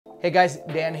Hey guys,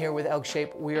 Dan here with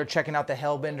ElkShape. We are checking out the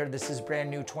Hellbender. This is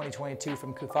brand new 2022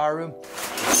 from Kifaru.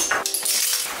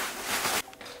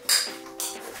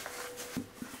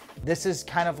 This is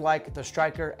kind of like the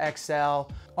Striker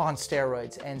XL on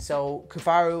steroids. And so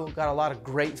Kifaru got a lot of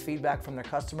great feedback from their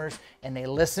customers and they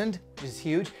listened, which is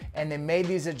huge, and they made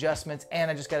these adjustments. And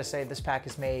I just gotta say, this pack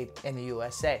is made in the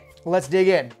USA. Let's dig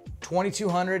in.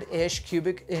 2,200-ish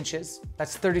cubic inches.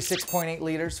 That's 36.8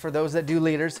 liters for those that do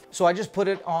liters. So I just put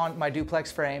it on my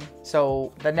duplex frame.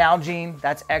 So the Nalgene,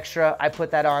 that's extra. I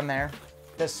put that on there.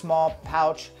 This small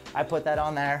pouch, I put that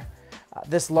on there.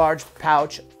 This large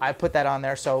pouch, I put that on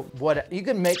there. So you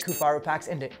can make Kifaru packs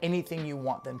into anything you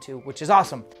want them to, which is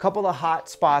awesome. A couple of hot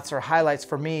spots or highlights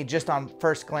for me, just on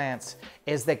first glance,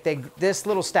 is that this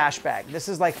little stash bag. This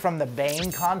is like from the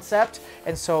Bane concept.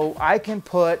 And so I can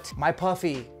put my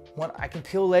puffy, I can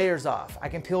peel layers off, I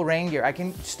can peel rain gear,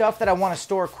 stuff that I want to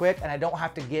store quick and I don't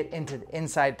have to get into the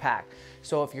inside pack.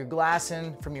 So if you're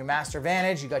glassing from your master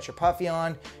vantage, you got your puffy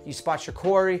on, you spot your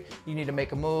quarry, you need to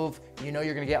make a move, you know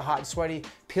you're gonna get hot and sweaty,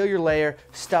 peel your layer,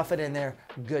 stuff it in there,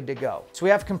 good to go. So we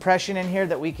have compression in here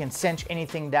that we can cinch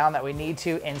anything down that we need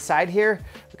to inside here.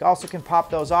 We also can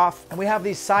pop those off. And we have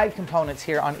these side components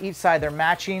here on each side. They're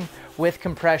matching with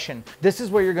compression. This is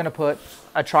where you're gonna put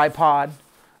a tripod.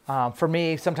 For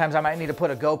me, sometimes I might need to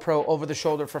put a GoPro over the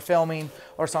shoulder for filming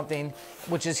or something,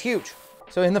 which is huge.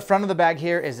 So in the front of the bag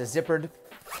here is a zippered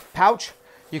pouch.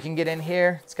 You can get in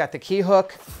here. It's got the key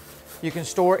hook. You can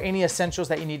store any essentials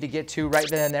that you need to get to right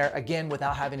then and there, again,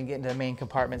 without having to get into the main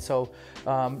compartment. So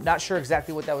not sure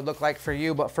exactly what that would look like for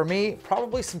you, but for me,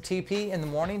 probably some TP in the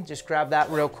morning. Just grab that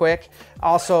real quick.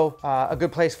 Also, a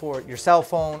good place for your cell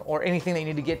phone or anything that you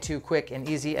need to get to quick and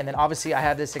easy. And then obviously I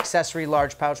have this accessory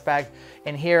large pouch bag.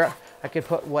 In here, I could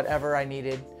put whatever I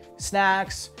needed.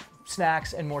 Snacks,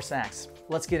 and more snacks.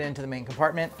 Let's get into the main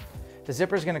compartment. The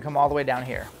zipper is gonna come all the way down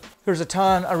here. There's a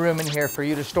ton of room in here for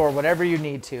you to store whatever you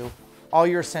need to. All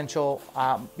your essential,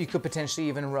 you could potentially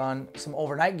even run some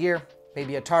overnight gear,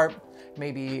 maybe a tarp,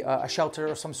 maybe a shelter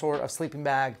or some sort of sleeping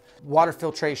bag, water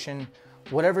filtration,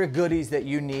 whatever goodies that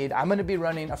you need. I'm gonna be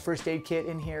running a first aid kit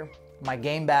in here, my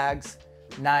game bags,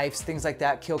 knives, things like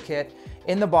that, kill kit.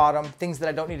 In the bottom, things that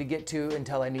I don't need to get to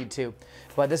until I need to.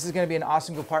 But this is gonna be an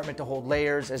awesome compartment to hold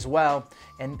layers as well.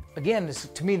 And again,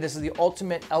 to me, this is the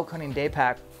ultimate elk hunting day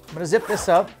pack. I'm gonna zip this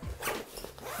up.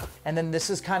 And then this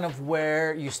is kind of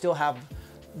where you still have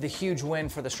the huge win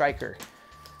for the Striker.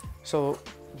 So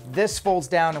this folds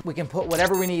down and we can put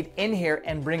whatever we need in here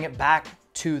and bring it back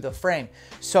to the frame.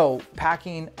 So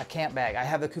packing a camp bag. I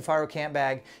have the Kifaru camp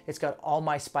bag. It's got all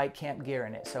my spike camp gear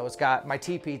in it. So it's got my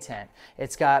TP tent.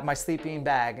 It's got my sleeping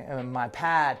bag, my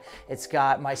pad. It's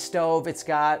got my stove. It's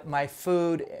got my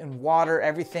food and water,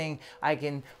 everything. I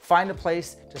can find a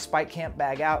place to spike camp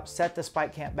bag out, set the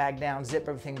spike camp bag down, zip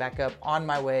everything back up on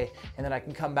my way, and then I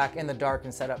can come back in the dark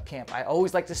and set up camp. I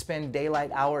always like to spend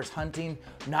daylight hours hunting,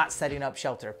 not setting up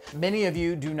shelter. Many of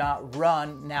you do not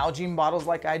run Nalgene bottles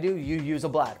like I do. You use a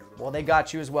bladder. Well, they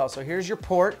got you as well. So here's your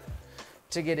port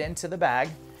to get into the bag,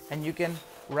 and you can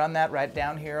run that right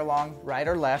down here along right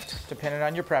or left, depending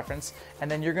on your preference. And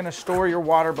then you're gonna store your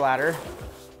water bladder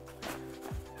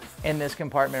in this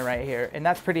compartment right here. And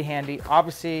that's pretty handy.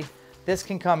 Obviously, this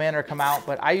can come in or come out,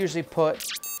 but I usually put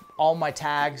all my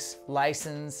tags,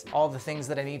 license, all the things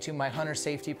that I need to, my hunter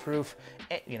safety proof.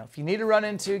 You know, if you need to run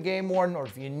into a game warden or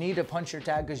if you need to punch your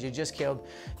tag because you just killed,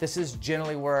 this is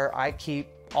generally where I keep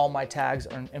all my tags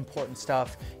and important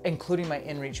stuff, including my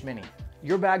InReach Mini.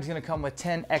 Your bag's gonna come with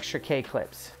 10 extra K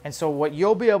clips. And so what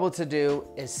you'll be able to do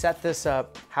is set this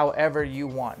up however you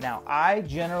want. Now, I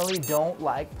generally don't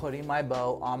like putting my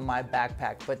bow on my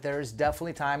backpack, but there's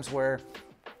definitely times where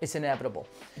it's inevitable.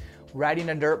 Riding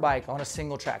a dirt bike on a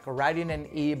single track, or riding an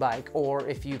e-bike, or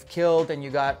if you've killed and you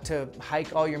got to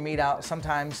hike all your meat out,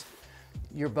 sometimes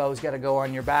your bow's gotta go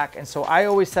on your back. And so I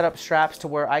always set up straps to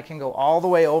where I can go all the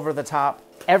way over the top.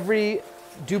 Every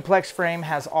duplex frame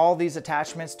has all these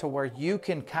attachments to where you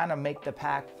can kind of make the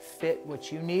pack fit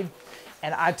what you need.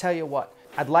 And I tell you what,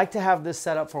 I'd like to have this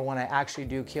set up for when I actually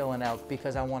do kill an elk,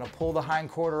 because I want to pull the hind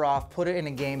quarter off, put it in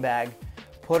a game bag,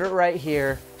 put it right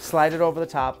here, slide it over the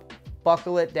top,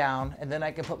 buckle it down, and then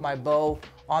I can put my bow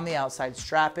on the outside,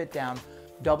 strap it down,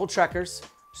 double trekkers.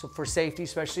 So for safety,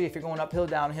 especially if you're going uphill,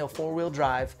 downhill, four-wheel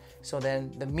drive. So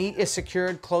then the meat is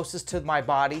secured closest to my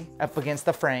body up against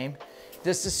the frame.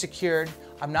 This is secured.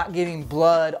 I'm not getting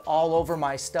blood all over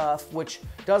my stuff, which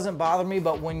doesn't bother me,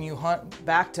 but when you hunt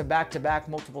back to back to back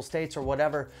multiple states or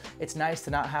whatever, it's nice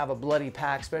to not have a bloody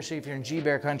pack, especially if you're in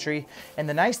G-Bear country. And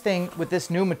the nice thing with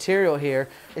this new material here,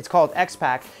 it's called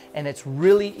X-Pack, and it's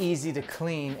really easy to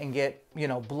clean and get, you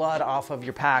know, blood off of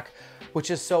your pack, which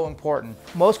is so important.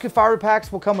 Most Kifaru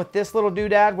packs will come with this little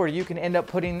doodad where you can end up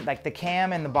putting like the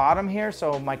cam in the bottom here,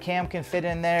 so my cam can fit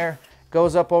in there.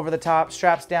 Goes up over the top,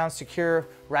 straps down, secure.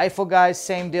 Rifle guys,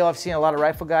 same deal. I've seen a lot of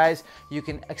rifle guys. You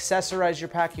can accessorize your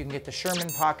pack. You can get the Sherman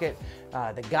pocket,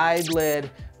 the guide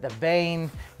lid, the Bane.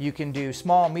 You can do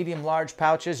small, medium, large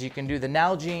pouches. You can do the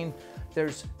Nalgene.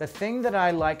 There's the thing that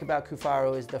I like about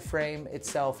Kifaru is the frame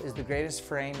itself is the greatest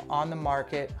frame on the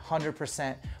market,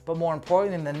 100%. But more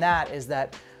important than that is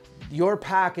that your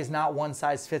pack is not one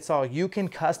size fits all. You can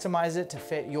customize it to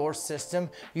fit your system.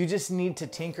 You just need to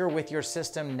tinker with your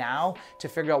system now to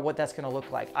figure out what that's gonna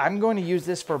look like. I'm going to use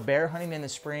this for bear hunting in the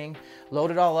spring,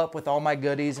 load it all up with all my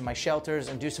goodies and my shelters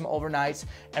and do some overnights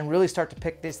and really start to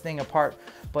pick this thing apart.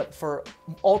 But for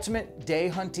ultimate day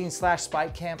hunting /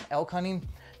 spike camp elk hunting,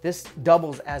 this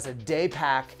doubles as a day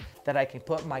pack that I can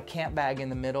put my camp bag in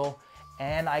the middle,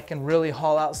 and I can really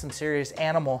haul out some serious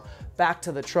animal back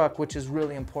to the truck, which is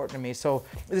really important to me. So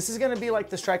this is gonna be like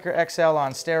the Striker XL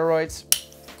on steroids.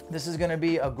 This is gonna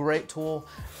be a great tool.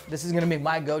 This is gonna be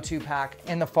my go-to pack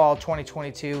in the fall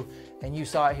 2022, and you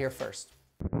saw it here first.